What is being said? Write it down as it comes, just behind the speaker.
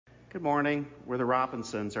Good morning. We're the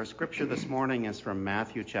Robinsons. Our scripture this morning is from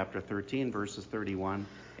Matthew chapter 13, verses 31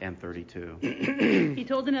 and 32. He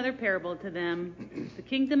told another parable to them. The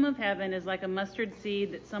kingdom of heaven is like a mustard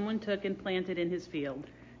seed that someone took and planted in his field.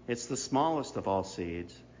 It's the smallest of all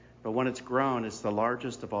seeds, but when it's grown, it's the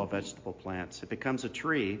largest of all vegetable plants. It becomes a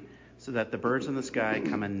tree so that the birds in the sky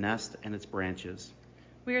come and nest in its branches.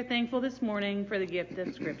 We are thankful this morning for the gift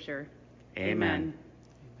of scripture. Amen.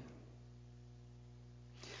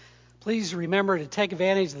 Please remember to take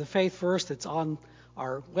advantage of the Faith Verse that's on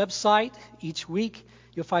our website. Each week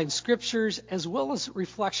you'll find scriptures as well as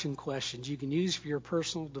reflection questions you can use for your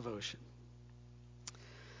personal devotion.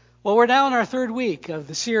 Well, we're now in our third week of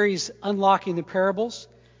the series Unlocking the Parables,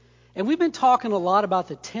 and we've been talking a lot about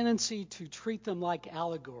the tendency to treat them like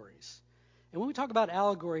allegories. And when we talk about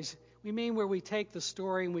allegories, we mean where we take the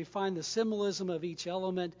story and we find the symbolism of each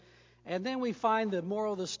element, and then we find the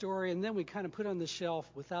moral of the story, and then we kind of put it on the shelf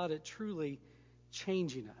without it truly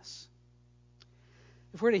changing us.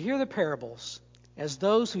 If we're to hear the parables as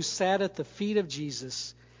those who sat at the feet of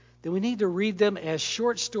Jesus, then we need to read them as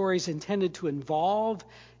short stories intended to involve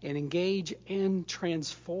and engage and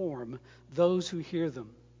transform those who hear them.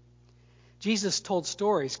 Jesus told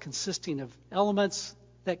stories consisting of elements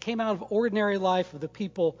that came out of ordinary life of the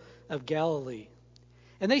people of Galilee.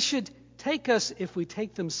 And they should take us, if we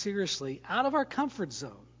take them seriously, out of our comfort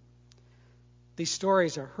zone. These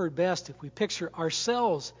stories are heard best if we picture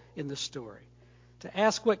ourselves in the story. To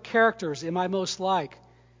ask what characters am I most like?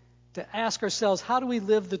 To ask ourselves, how do we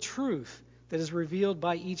live the truth that is revealed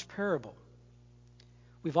by each parable?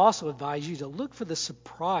 We've also advised you to look for the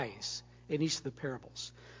surprise in each of the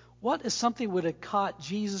parables. What is something that would have caught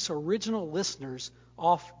Jesus' original listeners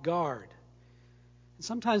off guard? And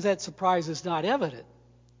sometimes that surprise is not evident,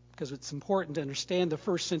 because it's important to understand the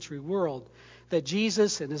first century world that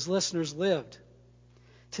Jesus and his listeners lived.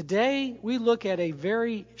 Today, we look at a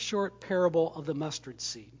very short parable of the mustard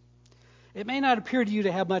seed. It may not appear to you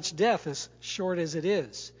to have much depth, as short as it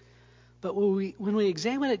is, but when we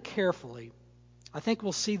examine it carefully, I think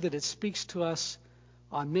we'll see that it speaks to us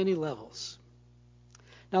on many levels.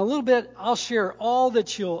 Now, a little bit, I'll share all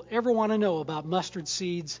that you'll ever want to know about mustard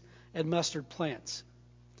seeds and mustard plants.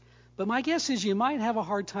 But my guess is you might have a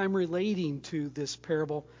hard time relating to this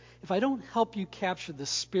parable if I don't help you capture the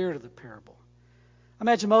spirit of the parable. I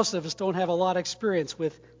imagine most of us don't have a lot of experience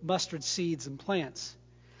with mustard seeds and plants.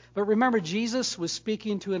 But remember, Jesus was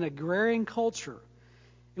speaking to an agrarian culture.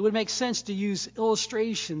 It would make sense to use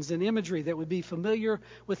illustrations and imagery that would be familiar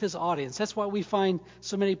with his audience. That's why we find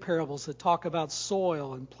so many parables that talk about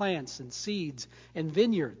soil and plants and seeds and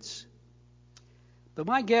vineyards. But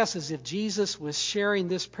my guess is if Jesus was sharing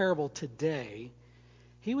this parable today,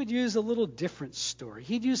 he would use a little different story.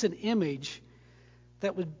 He'd use an image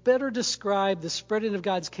that would better describe the spreading of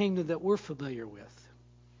God's kingdom that we're familiar with.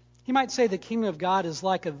 He might say the kingdom of God is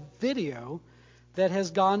like a video that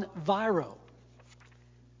has gone viral.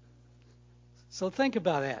 So think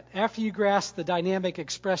about that. After you grasp the dynamic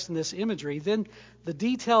expressed in this imagery, then the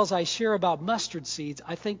details I share about mustard seeds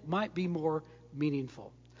I think might be more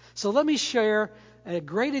meaningful. So let me share a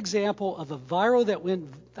great example of a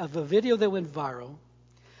video that went viral.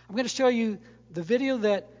 I'm going to show you the video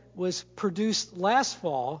that was produced last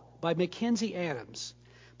fall by Mackenzie Adams.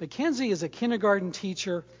 Mackenzie is a kindergarten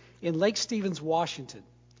teacher in Lake Stevens, Washington.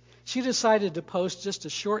 She decided to post just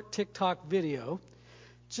a short TikTok video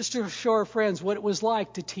just to show her friends what it was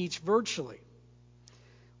like to teach virtually.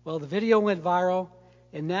 Well, the video went viral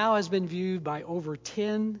and now has been viewed by over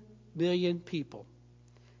 10 million people.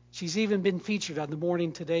 She's even been featured on the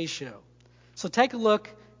Morning Today show. So take a look,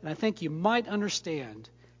 and I think you might understand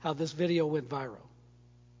how this video went viral.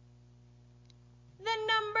 The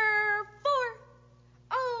number 4.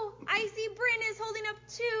 Oh, I see Bryn is holding up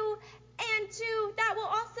 2 and 2. That will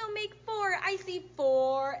also make 4. I see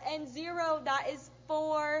 4 and 0. That is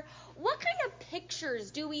 4. What kind of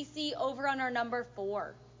pictures do we see over on our number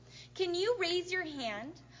 4? Can you raise your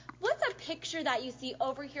hand? What's a picture that you see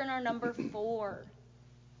over here on our number 4?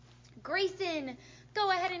 Grayson, go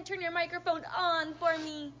ahead and turn your microphone on for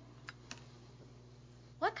me.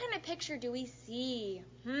 What kind of picture do we see?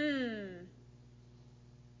 Can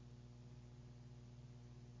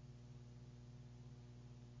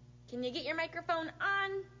you get your microphone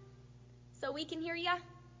on so we can hear ya?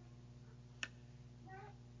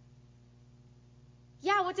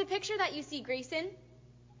 Yeah, what's a picture that you see, Grayson?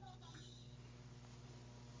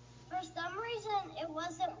 For some reason, it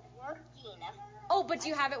wasn't working. Oh, but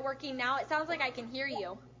you have it working now? It sounds like I can hear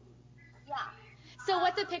you. Yeah. So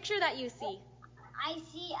what's a picture that you see? I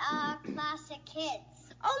see classic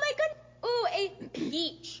kids. Oh my good. Ooh, a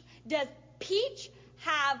peach. Does peach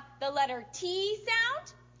have the letter T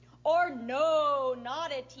sound? Or no,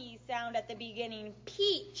 not a T sound at the beginning,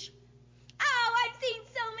 peach? Oh, I've seen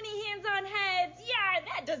so many hands on heads. Yeah,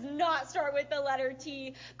 that does not start with the letter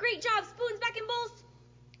T. Great job, spoons back and bowls.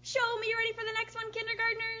 Show me, you ready for the next one,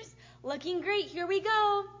 kindergartners? Looking great, here we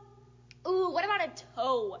go. Ooh, what about a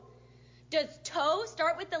toe? Does toe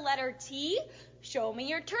start with the letter T? Show me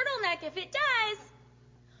your turtleneck if it does.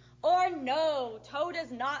 Or no, toe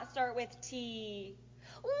does not start with T.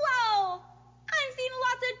 Whoa, I'm seeing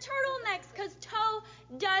lots of turtlenecks because toe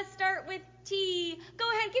does start with T. Go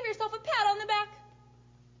ahead, give yourself a pat on the back.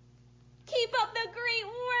 Keep up the great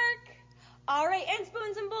work. All right, and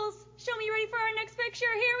spoons and bowls, show me you ready for our next picture.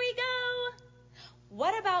 Here we go.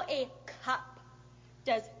 What about a cup?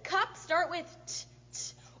 Does cup start with T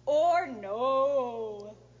or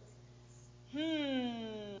no?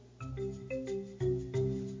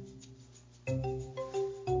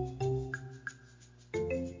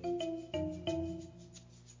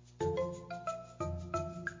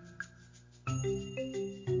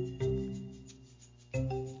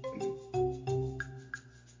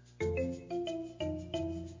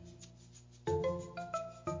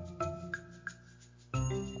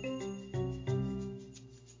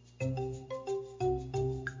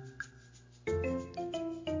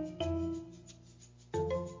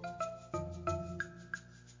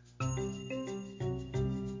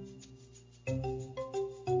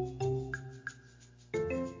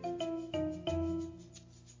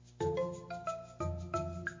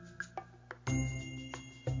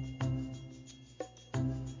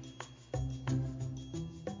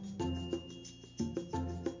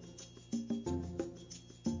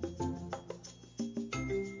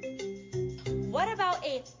 What about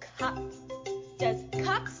a cup? Does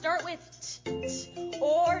cup start with T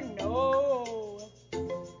or no?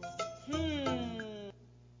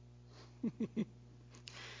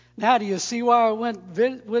 Now, do you see why I went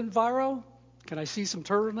viral? Can I see some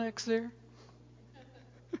turtlenecks there?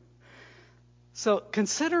 So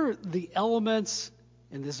consider the elements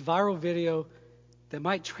in this viral video that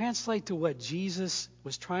might translate to what Jesus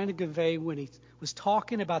was trying to convey when he was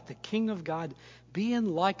talking about the King of God being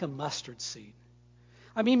like a mustard seed.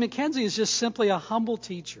 I mean, Mackenzie is just simply a humble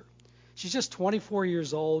teacher. She's just 24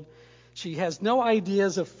 years old. She has no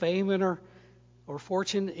ideas of fame in her or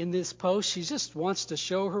fortune in this post. She just wants to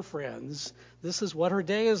show her friends this is what her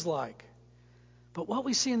day is like. But what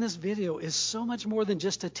we see in this video is so much more than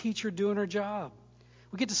just a teacher doing her job.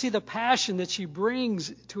 We get to see the passion that she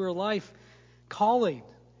brings to her life calling.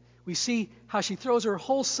 We see how she throws her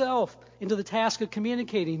whole self into the task of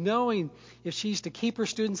communicating, knowing if she's to keep her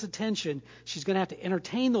students' attention, she's going to have to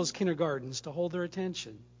entertain those kindergartens to hold their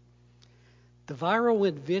attention. The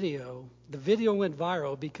video went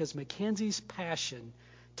viral because Mackenzie's passion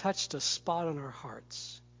touched a spot on our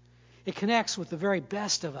hearts. It connects with the very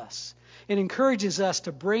best of us. It encourages us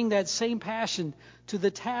to bring that same passion to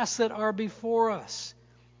the tasks that are before us.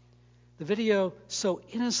 The video so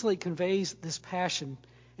innocently conveys this passion,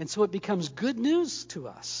 and so it becomes good news to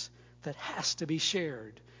us that has to be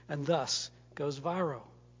shared, and thus goes viral.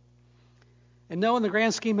 And no, in the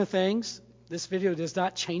grand scheme of things, this video does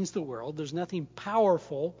not change the world. There's nothing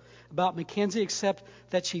powerful about Mackenzie except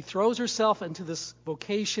that she throws herself into this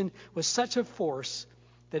vocation with such a force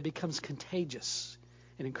that it becomes contagious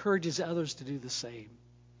and encourages others to do the same.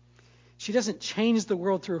 She doesn't change the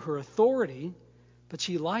world through her authority, but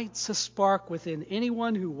she lights a spark within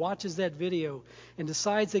anyone who watches that video and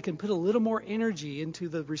decides they can put a little more energy into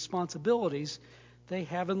the responsibilities they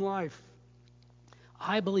have in life.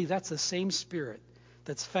 I believe that's the same spirit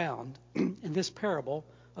that's found in this parable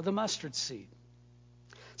of the mustard seed.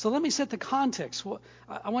 So let me set the context.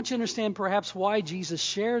 I want you to understand perhaps why Jesus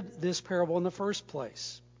shared this parable in the first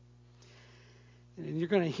place. And you're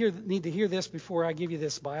going to need to hear this before I give you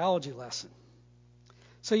this biology lesson.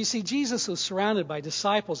 So you see, Jesus was surrounded by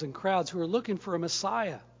disciples and crowds who were looking for a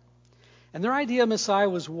Messiah. And their idea of Messiah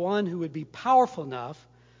was one who would be powerful enough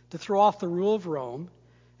to throw off the rule of Rome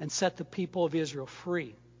and set the people of Israel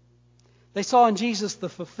free. They saw in Jesus the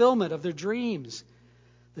fulfillment of their dreams.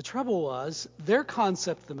 The trouble was, their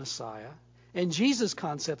concept of the Messiah and Jesus'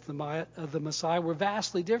 concept of the Messiah were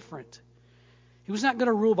vastly different. He was not going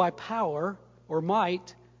to rule by power or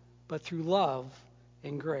might, but through love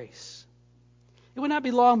and grace. It would not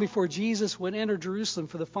be long before Jesus would enter Jerusalem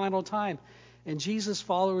for the final time, and Jesus'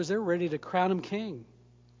 followers, they were ready to crown him king.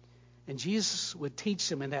 And Jesus would teach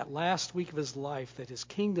them in that last week of his life that his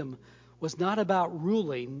kingdom was not about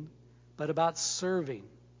ruling, but about serving.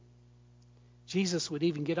 Jesus would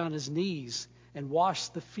even get on his knees and wash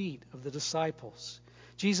the feet of the disciples.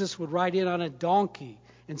 Jesus would ride in on a donkey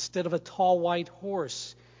instead of a tall white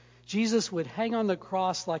horse. Jesus would hang on the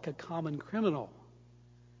cross like a common criminal.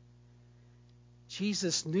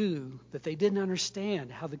 Jesus knew that they didn't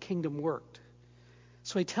understand how the kingdom worked.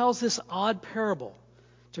 So he tells this odd parable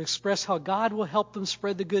to express how God will help them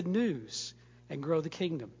spread the good news and grow the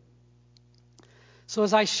kingdom. So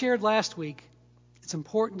as I shared last week, it's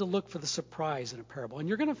important to look for the surprise in a parable. And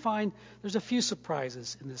you're going to find there's a few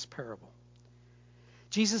surprises in this parable.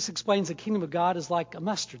 Jesus explains the kingdom of God is like a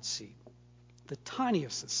mustard seed, the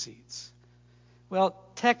tiniest of seeds. Well,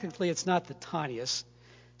 technically it's not the tiniest.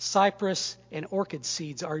 Cypress and orchid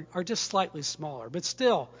seeds are just slightly smaller. But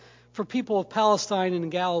still, for people of Palestine and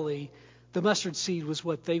Galilee, the mustard seed was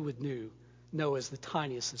what they would know as the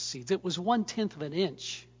tiniest of seeds. It was 1/10 of an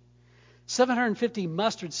inch. 750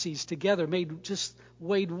 mustard seeds together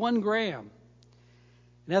weighed 1 gram.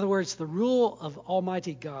 In other words, the rule of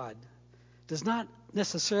Almighty God does not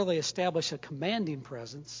necessarily establish a commanding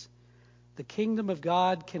presence. The kingdom of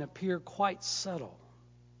God can appear quite subtle.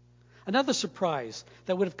 Another surprise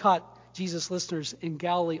that would have caught Jesus' listeners in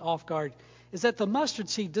Galilee off guard is that the mustard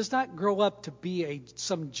seed does not grow up to be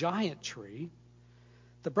some giant tree.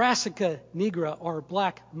 The Brassica nigra, or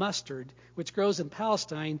black mustard, which grows in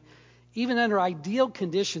Palestine, even under ideal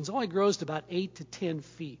conditions, only grows to about 8 to 10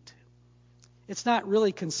 feet. It's not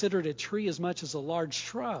really considered a tree as much as a large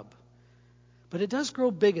shrub, but it does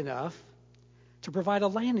grow big enough to provide a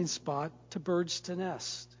landing spot to birds to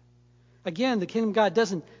nest. Again, the kingdom of God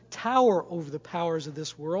doesn't tower over the powers of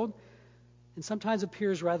this world and sometimes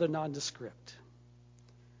appears rather nondescript.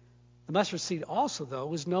 The mustard seed also, though,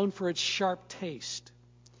 was known for its sharp taste.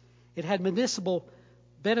 It had medicinal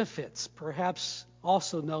benefits, perhaps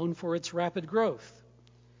also known for its rapid growth.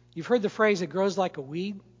 You've heard the phrase, it grows like a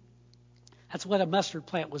weed. That's what a mustard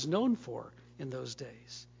plant was known for in those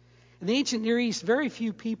days. In the ancient Near East, very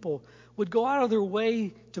few people would go out of their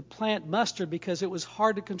way to plant mustard because it was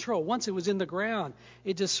hard to control. Once it was in the ground,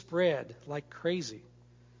 it just spread like crazy.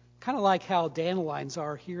 Kind of like how dandelions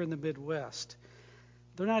are here in the Midwest.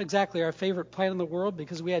 They're not exactly our favorite plant in the world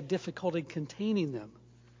because we had difficulty containing them,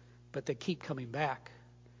 but they keep coming back.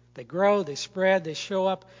 They grow, they spread, they show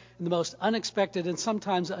up in the most unexpected and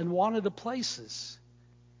sometimes unwanted of places.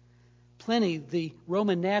 Pliny, the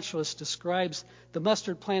Roman naturalist, describes the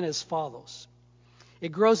mustard plant as follows.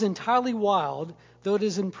 It grows entirely wild, though it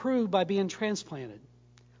is improved by being transplanted.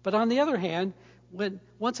 But on the other hand,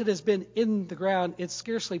 once it has been in the ground, it's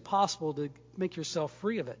scarcely possible to make yourself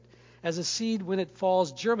free of it, as a seed, when it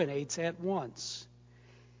falls, germinates at once.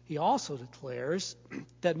 He also declares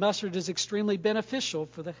that mustard is extremely beneficial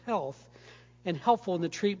for the health and helpful in the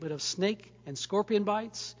treatment of snake and scorpion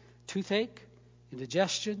bites, toothache,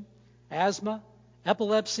 indigestion, asthma,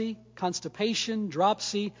 epilepsy, constipation,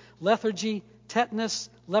 dropsy, lethargy, tetanus,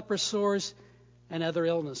 leper sores, and other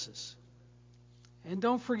illnesses. And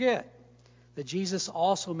don't forget that Jesus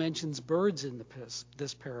also mentions birds in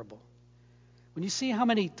this parable. When you see how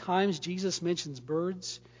many times Jesus mentions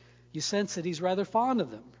birds, you sense that he's rather fond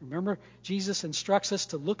of them. Remember, Jesus instructs us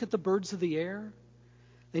to look at the birds of the air.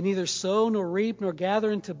 They neither sow nor reap nor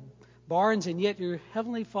gather into barns, and yet your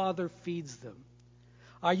heavenly Father feeds them.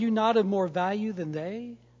 Are you not of more value than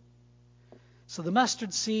they? So the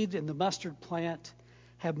mustard seed and the mustard plant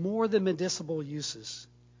have more than medicinal uses.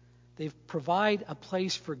 They provide a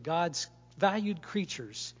place for God's valued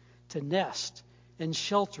creatures to nest and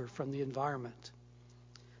shelter from the environment.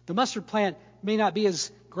 The mustard plant may not be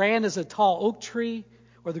as grand as a tall oak tree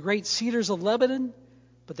or the great cedars of Lebanon,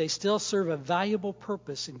 but they still serve a valuable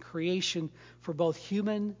purpose in creation for both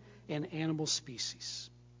human and animal species.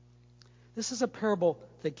 This is a parable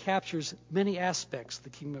that captures many aspects of the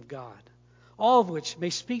kingdom of God, all of which may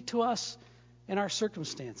speak to us in our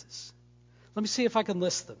circumstances. Let me see if I can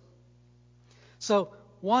list them. So,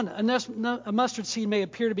 one, a mustard seed may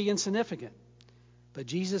appear to be insignificant, but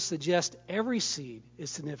Jesus suggests every seed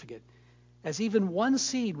is significant, as even one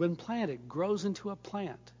seed, when planted, grows into a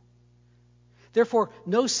plant. Therefore,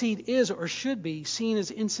 no seed is or should be seen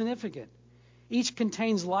as insignificant. Each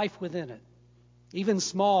contains life within it. Even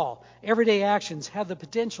small, everyday actions have the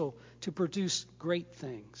potential to produce great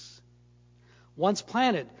things. Once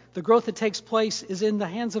planted, the growth that takes place is in the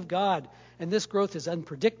hands of God, and this growth is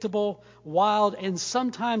unpredictable, wild, and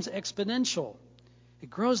sometimes exponential. It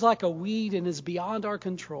grows like a weed and is beyond our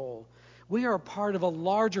control. We are a part of a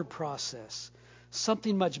larger process,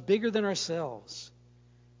 something much bigger than ourselves.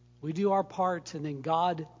 We do our part, and then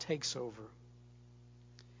God takes over.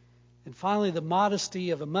 And finally, the modesty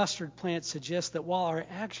of a mustard plant suggests that while our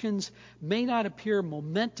actions may not appear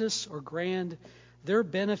momentous or grand, their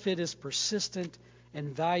benefit is persistent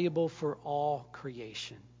and valuable for all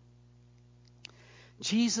creation.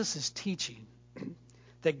 Jesus is teaching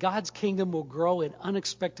that God's kingdom will grow in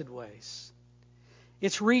unexpected ways.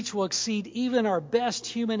 Its reach will exceed even our best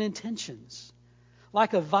human intentions.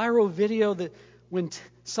 Like a viral video that when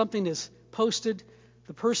something is posted,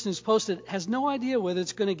 the person who's posted it has no idea whether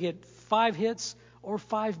it's going to get 5 hits or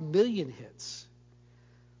 5 million hits.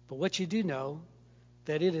 But what you do know,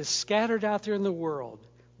 that it is scattered out there in the world,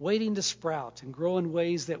 waiting to sprout and grow in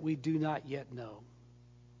ways that we do not yet know.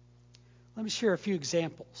 Let me share a few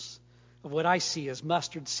examples of what I see as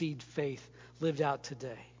mustard seed faith lived out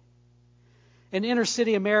today. In inner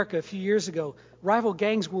city America a few years ago, rival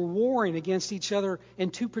gangs were warring against each other in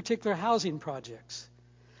 2 particular housing projects.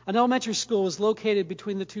 An elementary school was located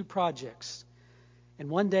between the 2 projects. And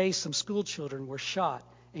one day, some school children were shot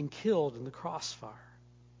and killed in the crossfire.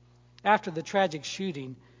 After the tragic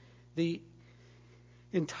shooting, the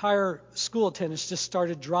entire school attendance just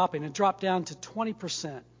started dropping. It dropped down to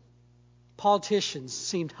 20%. Politicians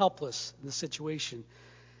seemed helpless in the situation.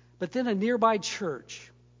 But then a nearby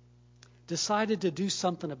church decided to do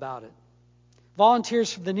something about it.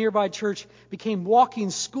 Volunteers from the nearby church became walking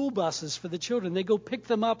school buses for the children. They go pick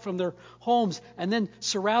them up from their homes and then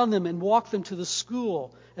surround them and walk them to the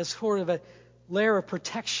school as sort of a layer of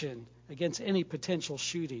protection against any potential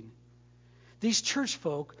shooting. These church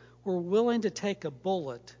folk were willing to take a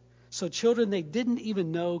bullet so children they didn't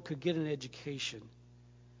even know could get an education.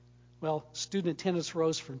 Well, student attendance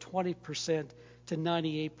rose from 20% to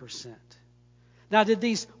 98%. Now, did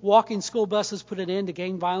these walking school buses put an end to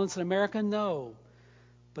gang violence in America? No.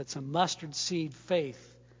 But some mustard seed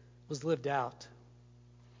faith was lived out.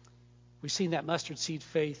 We've seen that mustard seed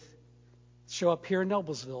faith show up here in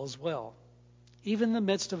Noblesville as well, even in the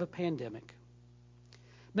midst of a pandemic.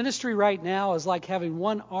 Ministry right now is like having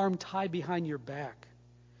one arm tied behind your back.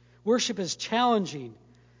 Worship is challenging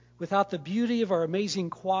without the beauty of our amazing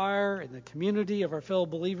choir and the community of our fellow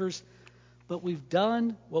believers, but we've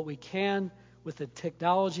done what we can with the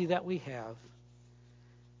technology that we have.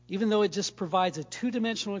 Even though it just provides a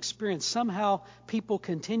 2-dimensional experience, somehow people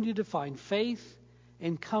continue to find faith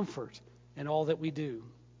and comfort in all that we do.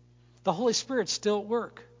 The Holy Spirit's still at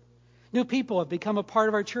work. New people have become a part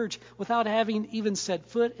of our church without having even set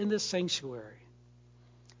foot in this sanctuary.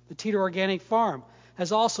 The Teeter Organic Farm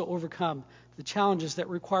has also overcome the challenges that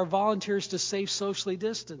require volunteers to stay socially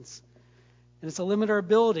distanced. And it's a limit our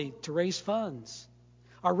ability to raise funds.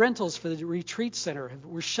 Our rentals for the retreat center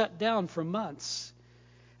were shut down for months.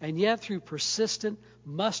 And yet, through persistent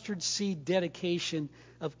mustard seed dedication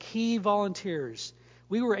of key volunteers,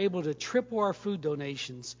 we were able to triple our food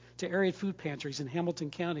donations to area food pantries in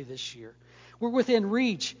Hamilton County this year. We're within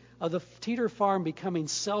reach of the Teeter Farm becoming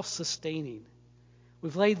self-sustaining.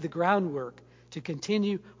 We've laid the groundwork to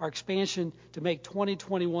continue our expansion to make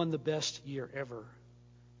 2021 the best year ever.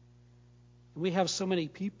 And we have so many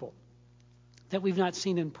people that we've not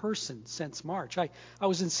seen in person since March. I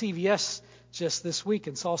was in CVS just this week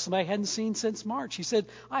and saw somebody I hadn't seen since March. He said,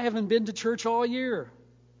 I haven't been to church all year.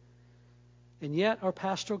 And yet our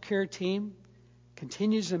pastoral care team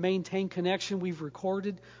continues to maintain connection. We've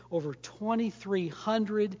recorded over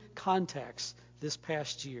 2,300 contacts this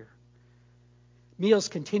past year. Meals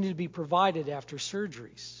continue to be provided after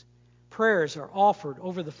surgeries. Prayers are offered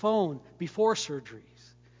over the phone before surgeries.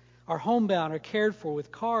 Our homebound are cared for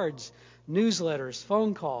with cards, newsletters,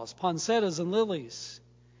 phone calls, poinsettias, and lilies.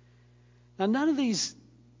 Now, none of these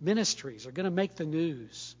ministries are going to make the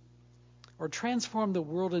news or transform the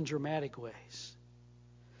world in dramatic ways.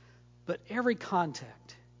 But every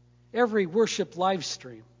contact, every worship live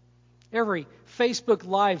stream, every Facebook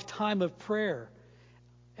Live time of prayer,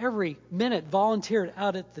 every minute volunteered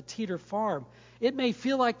out at the Teeter Farm, it may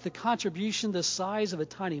feel like the contribution the size of a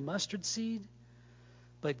tiny mustard seed,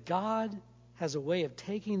 but God has a way of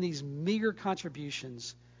taking these meager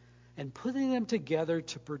contributions and putting them together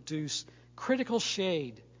to produce critical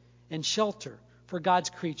shade and shelter for God's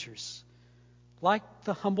creatures, like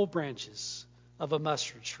the humble branches of a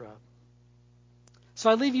mustard shrub. So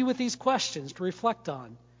I leave you with these questions to reflect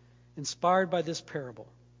on, inspired by this parable.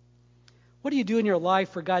 What do you do in your life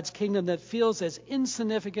for God's kingdom that feels as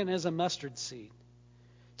insignificant as a mustard seed?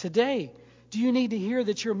 Today, do you need to hear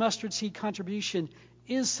that your mustard seed contribution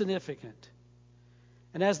is significant?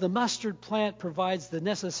 And as the mustard plant provides the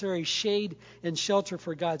necessary shade and shelter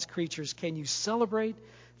for God's creatures, can you celebrate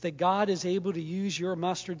that God is able to use your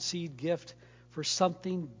mustard seed gift for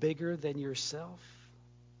something bigger than yourself?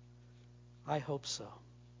 I hope so.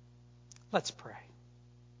 Let's pray.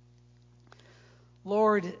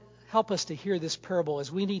 Lord, help us to hear this parable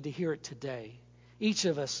as we need to hear it today, each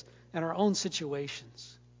of us in our own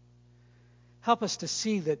situations. Help us to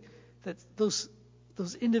see that those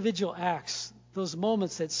individual acts, those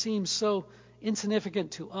moments that seem so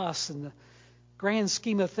insignificant to us in the grand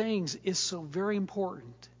scheme of things, is so very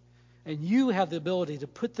important. And you have the ability to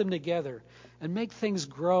put them together and make things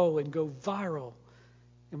grow and go viral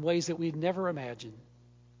in ways that we'd never imagined.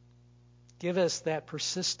 Give us that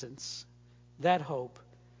persistence, that hope,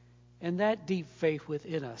 and that deep faith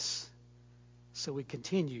within us so we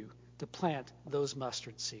continue to plant those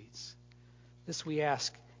mustard seeds. This we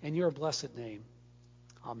ask in your blessed name.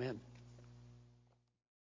 Amen.